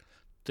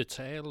The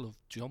Tale of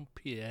John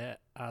Pierre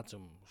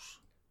Adams.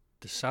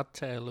 The sad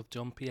tale of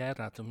John Pierre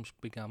Adams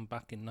began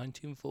back in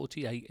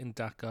 1948 in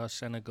Dakar,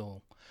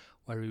 Senegal,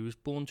 where he was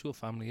born to a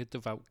family of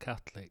devout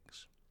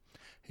Catholics.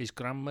 His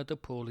grandmother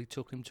Paulie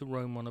took him to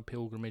Rome on a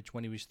pilgrimage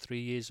when he was 3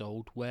 years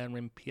old, where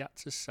in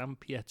Piazza San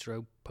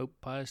Pietro, Pope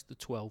Pius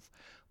XII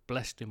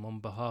blessed him on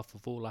behalf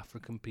of all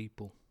African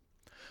people.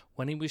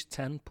 When he was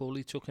 10,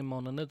 Paulie took him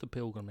on another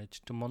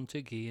pilgrimage to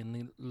Montéguy in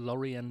the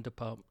Lorient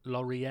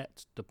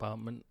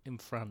department in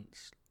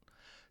France.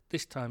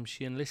 This time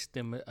she enlisted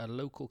him at a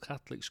local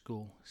Catholic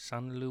school,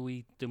 Saint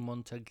Louis de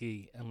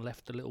Montéguy, and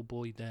left the little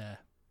boy there.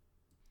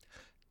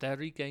 There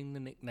he gained the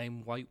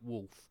nickname White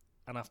Wolf,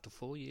 and after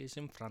 4 years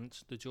in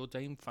France, the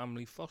Jourdain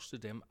family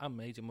fostered him and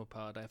made him a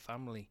part of their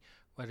family,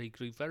 where he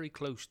grew very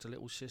close to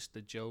little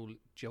sister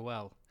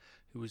Joelle,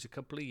 who was a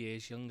couple of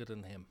years younger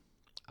than him.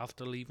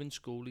 After leaving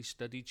school, he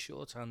studied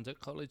shorthand at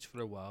college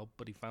for a while,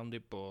 but he found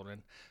it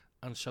boring,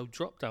 and so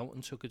dropped out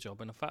and took a job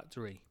in a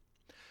factory.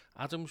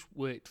 Adams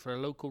worked for a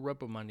local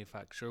rubber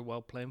manufacturer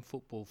while playing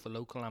football for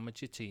local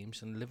amateur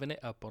teams and living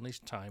it up on his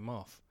time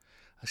off.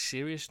 A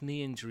serious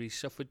knee injury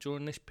suffered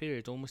during this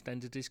period almost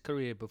ended his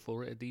career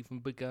before it had even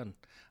begun,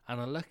 and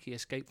a lucky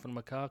escape from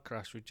a car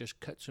crash with just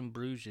cuts and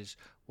bruises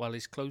while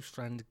his close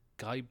friend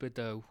Guy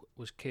Bedeau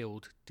was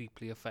killed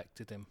deeply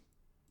affected him.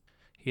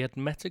 He had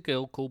met a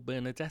girl called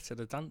Bernadette at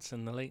a dance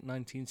in the late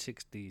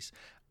 1960s,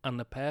 and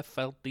the pair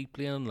fell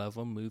deeply in love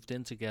and moved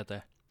in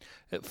together.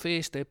 At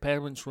first their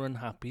parents were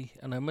unhappy,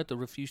 and her mother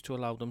refused to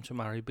allow them to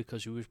marry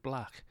because he was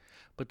black,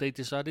 but they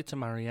decided to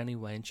marry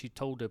anyway, and she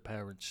told her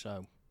parents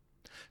so.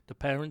 The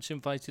parents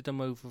invited them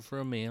over for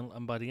a meal,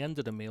 and by the end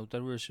of the meal they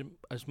were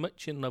as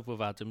much in love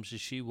with Adams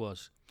as she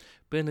was.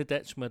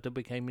 Bernadette's mother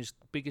became his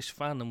biggest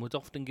fan and would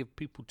often give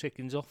people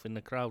tickings off in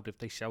the crowd if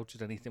they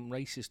shouted anything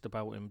racist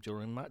about him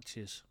during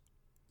matches.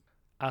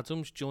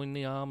 Adams joined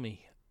the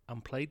army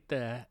and played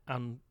there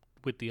and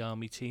with the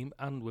army team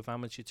and with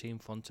amateur team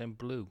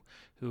Fontainebleau,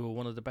 who were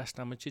one of the best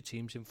amateur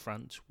teams in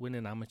France,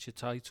 winning amateur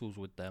titles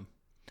with them.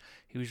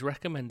 He was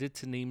recommended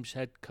to Nîmes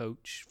head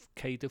coach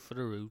Kader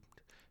Ferraud,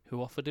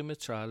 who offered him a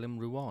trial in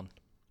Rouen.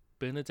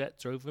 Bernadette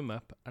drove him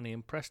up, and he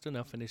impressed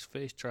enough in his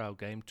first trial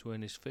game to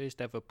earn his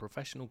first ever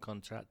professional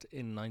contract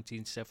in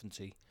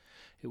 1970.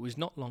 It was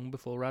not long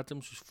before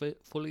Adams was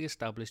fully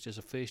established as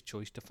a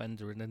first-choice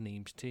defender in the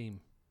Nîmes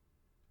team.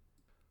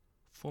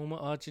 Former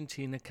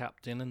Argentina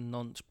captain and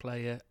Nantes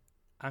player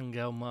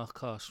Angel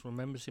Marcos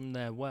remembers him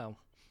there well.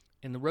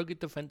 In the rugged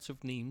defence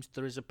of Nîmes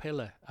there is a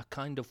pillar, a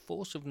kind of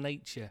force of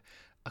nature,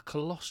 a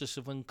colossus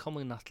of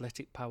uncommon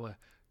athletic power,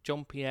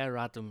 John Pierre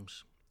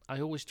Adams. I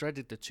always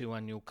dreaded the two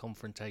annual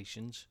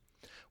confrontations.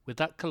 With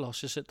that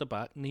colossus at the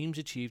back, Nîmes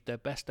achieved their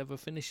best ever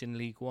finish in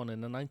League One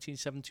in the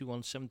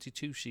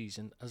 1971-72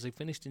 season, as they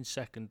finished in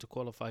second to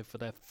qualify for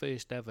their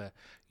first ever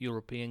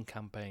European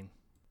campaign.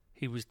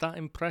 He was that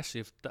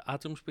impressive that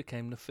Adams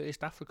became the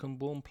first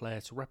African-born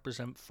player to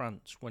represent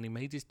France when he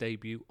made his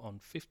debut on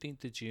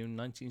 15th of June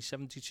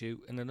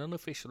 1972 in an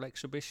unofficial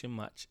exhibition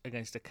match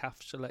against a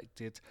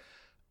CAF-selected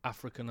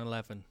African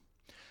 11.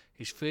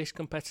 His first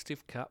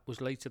competitive cap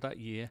was later that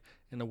year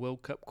in a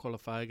World Cup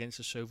qualifier against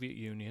the Soviet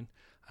Union,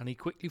 and he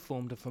quickly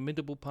formed a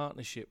formidable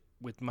partnership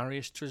with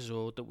Marius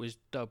Trésor that was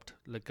dubbed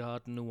Le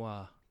Garde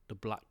Noir, the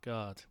Black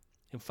Guard.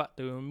 In fact,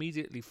 they were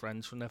immediately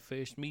friends from their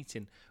first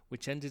meeting,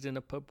 which ended in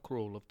a pub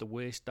crawl of the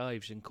worst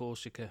dives in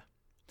Corsica.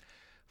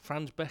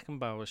 Franz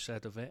Beckenbauer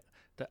said of it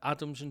that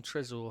Adams and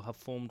Trésor have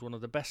formed one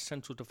of the best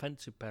central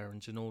defensive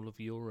pairings in all of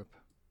Europe.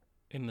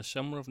 In the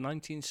summer of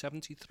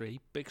 1973,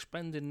 Big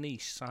Spend in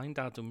Nice signed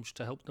Adams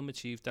to help them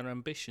achieve their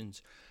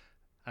ambitions,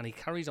 and he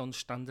carried on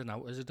standing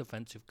out as a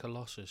defensive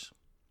colossus.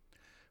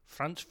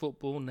 France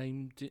Football,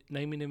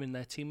 naming him in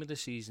their team of the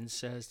season,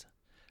 says,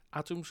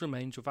 Adams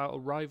remains without a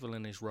rival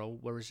in his role,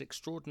 where his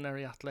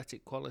extraordinary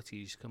athletic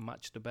qualities can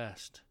match the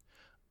best.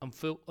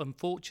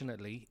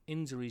 Unfortunately,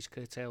 injuries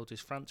curtailed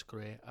his France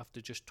career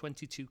after just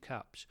 22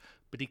 caps,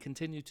 but he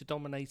continued to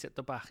dominate at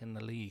the back in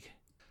the league.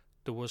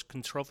 There was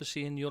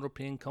controversy in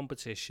European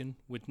competition,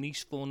 with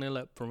Nice 4-0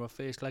 up from a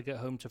first leg at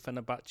home to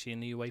Fenerbahce in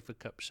the UEFA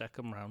Cup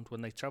second round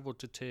when they travelled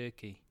to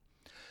Turkey.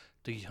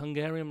 The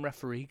Hungarian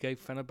referee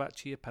gave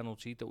Fenerbahce a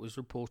penalty that was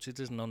reported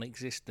as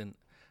non-existent,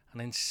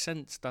 and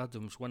incensed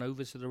Adams went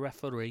over to the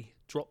referee,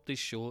 dropped his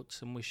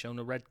shorts and was shown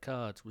a red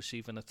card,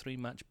 receiving a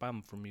 3-match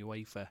ban from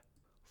UEFA.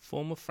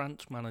 Former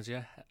France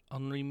manager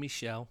Henri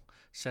Michel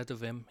said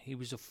of him, he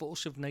was a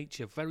force of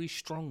nature, very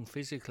strong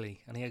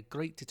physically, and he had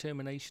great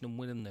determination and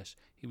willingness.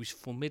 He was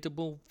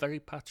formidable,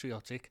 very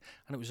patriotic,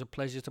 and it was a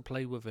pleasure to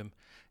play with him.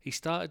 He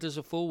started as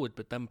a forward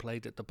but then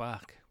played at the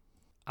back.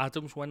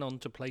 Adams went on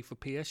to play for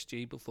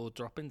PSG before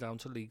dropping down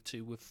to League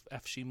Two with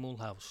FC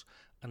Mulhouse,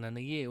 and then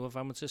a year with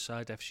amateur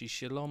side FC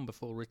Chalon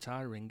before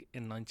retiring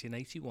in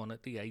 1981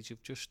 at the age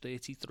of just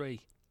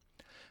 33.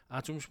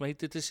 Adams made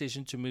the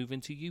decision to move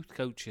into youth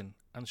coaching,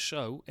 and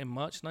so, in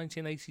March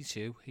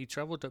 1982, he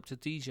travelled up to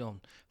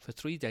Dijon for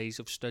 3 days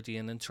of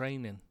studying and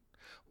training.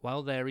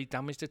 While there, he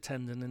damaged a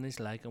tendon in his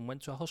leg and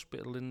went to a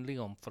hospital in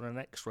Lyon for an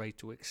X-ray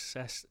to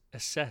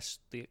assess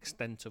the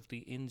extent of the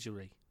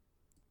injury.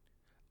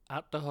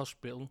 At the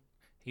hospital,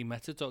 he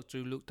met a doctor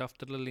who looked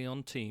after the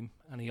Lyon team,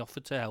 and he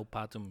offered to help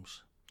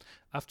Adams.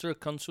 After a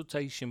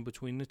consultation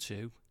between the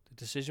two, the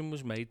decision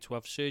was made to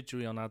have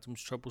surgery on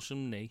Adams'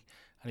 troublesome knee,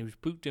 and he was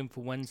booked in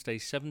for Wednesday,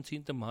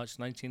 17th of March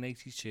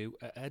 1982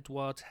 at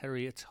Edouard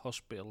Herriot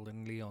Hospital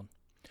in Lyon.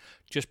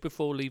 Just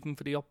before leaving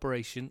for the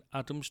operation,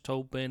 Adams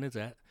told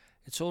Bernadette,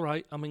 "It's all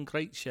right, I'm in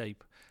great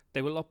shape.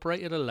 They will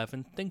operate at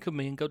 11. Think of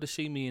me and go to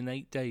see me in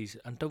 8 days,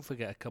 and don't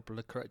forget a couple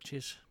of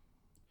crutches."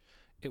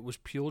 It was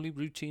purely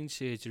routine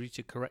surgery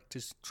to correct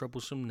his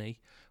troublesome knee,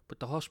 but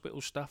the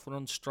hospital staff were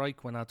on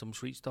strike when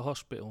Adams reached the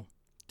hospital.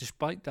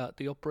 Despite that,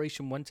 the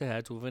operation went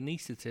ahead with an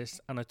anaesthetist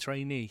and a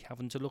trainee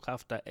having to look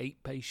after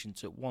 8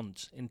 patients at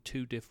once in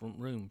 2 different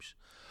rooms.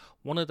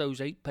 One of those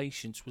 8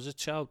 patients was a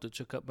child that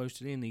took up most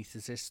of the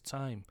anaesthetist's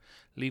time,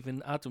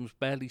 leaving Adams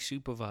barely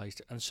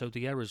supervised, and so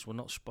the errors were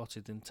not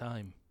spotted in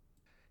time.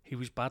 He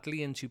was badly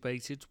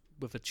intubated,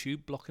 with a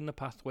tube blocking the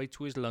pathway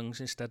to his lungs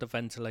instead of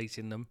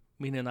ventilating them,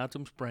 meaning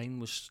Adams' brain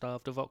was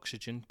starved of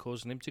oxygen,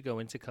 causing him to go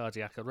into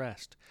cardiac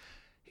arrest.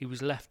 He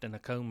was left in a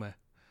coma.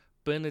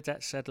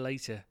 Bernadette said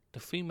later,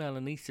 "The female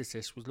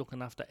anaesthetist was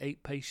looking after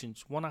 8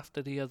 patients, one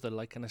after the other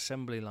like an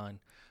assembly line.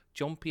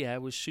 Jean-Pierre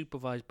was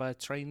supervised by a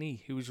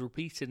trainee who was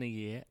repeating a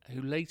year,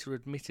 who later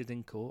admitted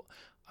in court,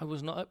 'I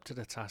was not up to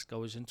the task I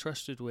was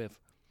entrusted with.'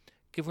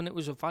 Given it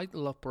was a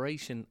vital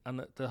operation and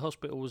that the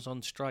hospital was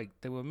on strike,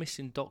 they were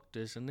missing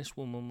doctors, and this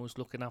woman was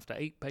looking after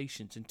 8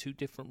 patients in 2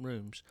 different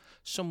rooms.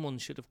 Someone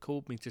should have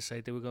called me to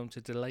say they were going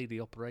to delay the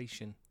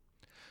operation."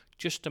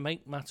 Just to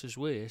make matters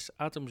worse,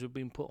 Adams had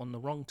been put on the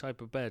wrong type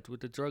of bed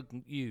with a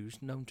drug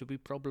used known to be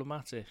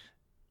problematic.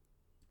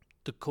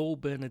 The call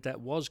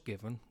Bernadette was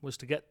given was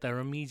to get there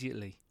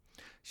immediately.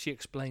 She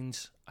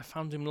explains, "I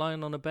found him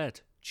lying on a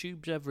bed,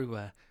 tubes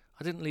everywhere.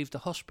 I didn't leave the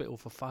hospital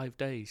for 5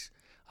 days.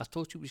 I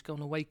thought he was going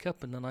to wake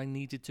up and then I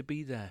needed to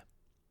be there."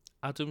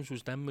 Adams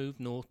was then moved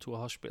north to a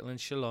hospital in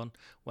Chalon,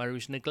 where he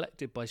was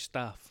neglected by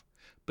staff.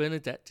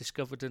 Bernadette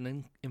discovered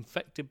an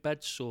infected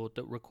bed sore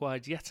that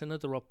required yet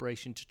another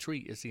operation to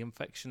treat, as the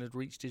infection had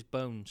reached his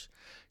bones.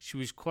 She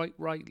was quite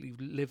rightly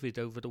livid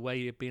over the way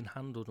he had been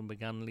handled and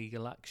began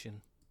legal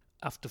action.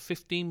 After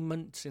 15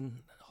 months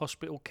in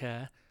hospital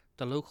care,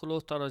 the local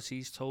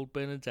authorities told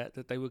Bernadette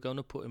that they were going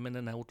to put him in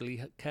an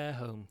elderly care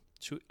home,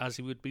 as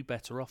he would be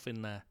better off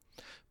in there.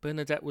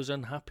 Bernadette was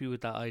unhappy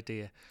with that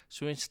idea,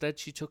 so instead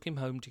she took him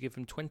home to give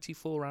him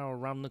 24-hour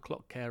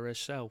round-the-clock care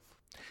herself.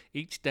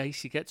 Each day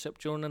she gets up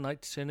during the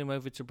night to turn him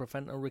over to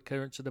prevent a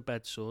recurrence of the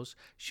bed sores.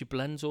 She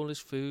blends all his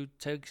food,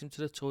 takes him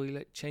to the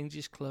toilet,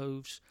 changes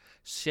clothes,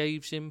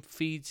 shaves him,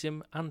 feeds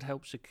him, and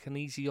helps a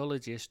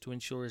kinesiologist to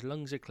ensure his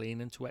lungs are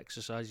clean and to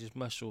exercise his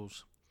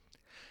muscles.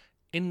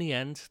 In the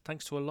end,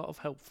 thanks to a lot of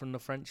help from the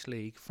French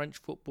League, French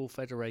Football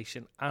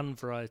Federation and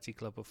Variety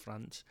Club of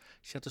France,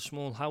 she had a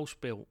small house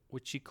built,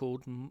 which she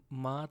called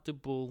Mar de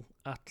Boule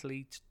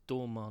Athlete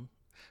Dormant.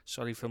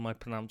 Sorry for my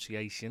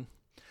pronunciation.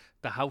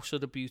 The house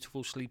of the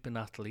beautiful sleeping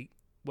athlete,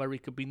 where he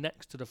could be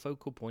next to the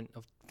focal point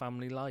of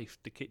family life,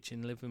 the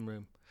kitchen living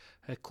room.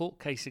 Her court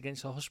case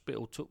against the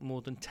hospital took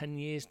more than 10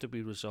 years to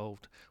be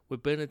resolved,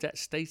 with Bernadette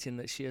stating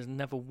that she has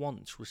never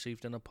once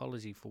received an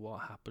apology for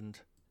what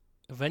happened.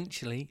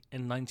 Eventually,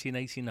 in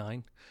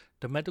 1989,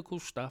 the medical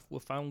staff were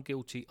found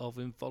guilty of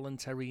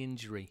involuntary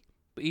injury,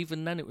 but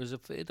even then it was a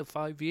further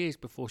 5 years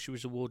before she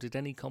was awarded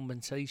any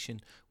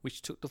compensation,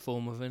 which took the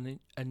form of an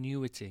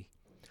annuity.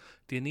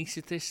 The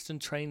anaesthetist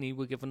and trainee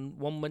were given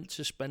 1 month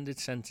suspended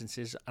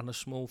sentences and a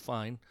small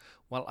fine,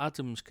 while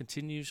Adams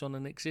continues on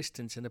an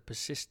existence in a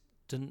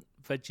persistent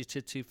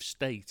vegetative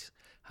state,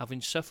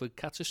 having suffered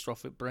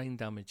catastrophic brain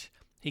damage.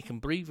 He can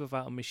breathe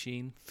without a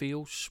machine,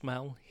 feel,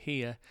 smell,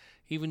 hear,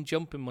 even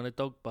jumping when a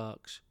dog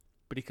barks,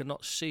 but he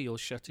cannot see or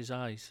shut his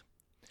eyes.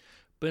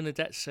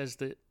 Bernadette says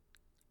that,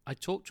 "I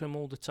talk to him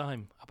all the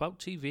time, about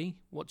TV,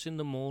 what's in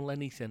the mall,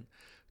 anything.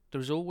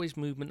 There is always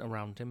movement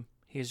around him.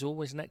 He is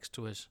always next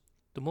to us.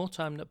 The more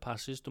time that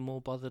passes, the more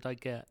bothered I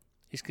get.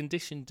 His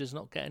condition does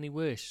not get any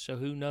worse, so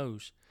who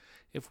knows?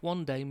 If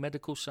one day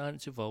medical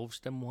science evolves,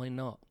 then why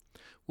not?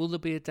 Will there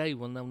be a day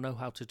when they'll know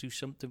how to do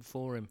something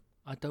for him?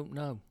 I don't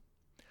know."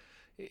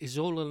 It is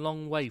all a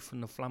long way from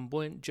the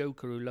flamboyant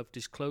joker who loved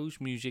his clothes,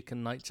 music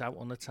and nights out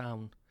on the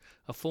town.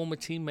 A former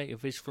teammate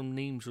of his from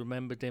Nîmes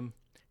remembered him.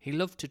 He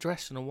loved to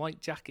dress in a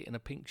white jacket and a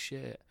pink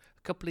shirt.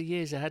 A couple of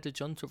years ahead of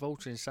John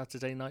Travolta in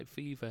Saturday Night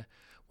Fever.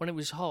 When it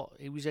was hot,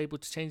 he was able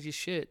to change his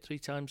shirt 3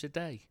 times a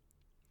day.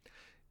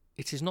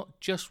 It is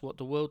not just what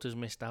the world has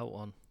missed out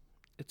on.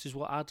 It is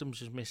what Adams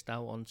has missed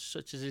out on,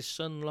 such as his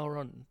son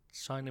Laurent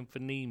signing for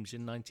Nîmes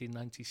in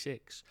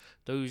 1996,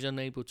 though he was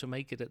unable to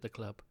make it at the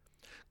club.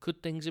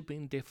 Could things have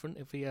been different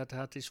if he had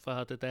had his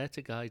father there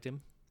to guide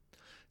him?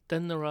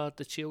 Then there are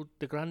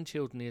the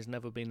grandchildren he has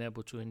never been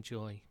able to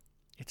enjoy.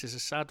 It is a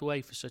sad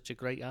way for such a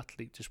great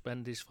athlete to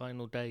spend his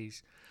final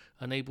days,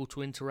 unable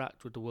to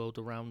interact with the world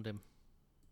around him.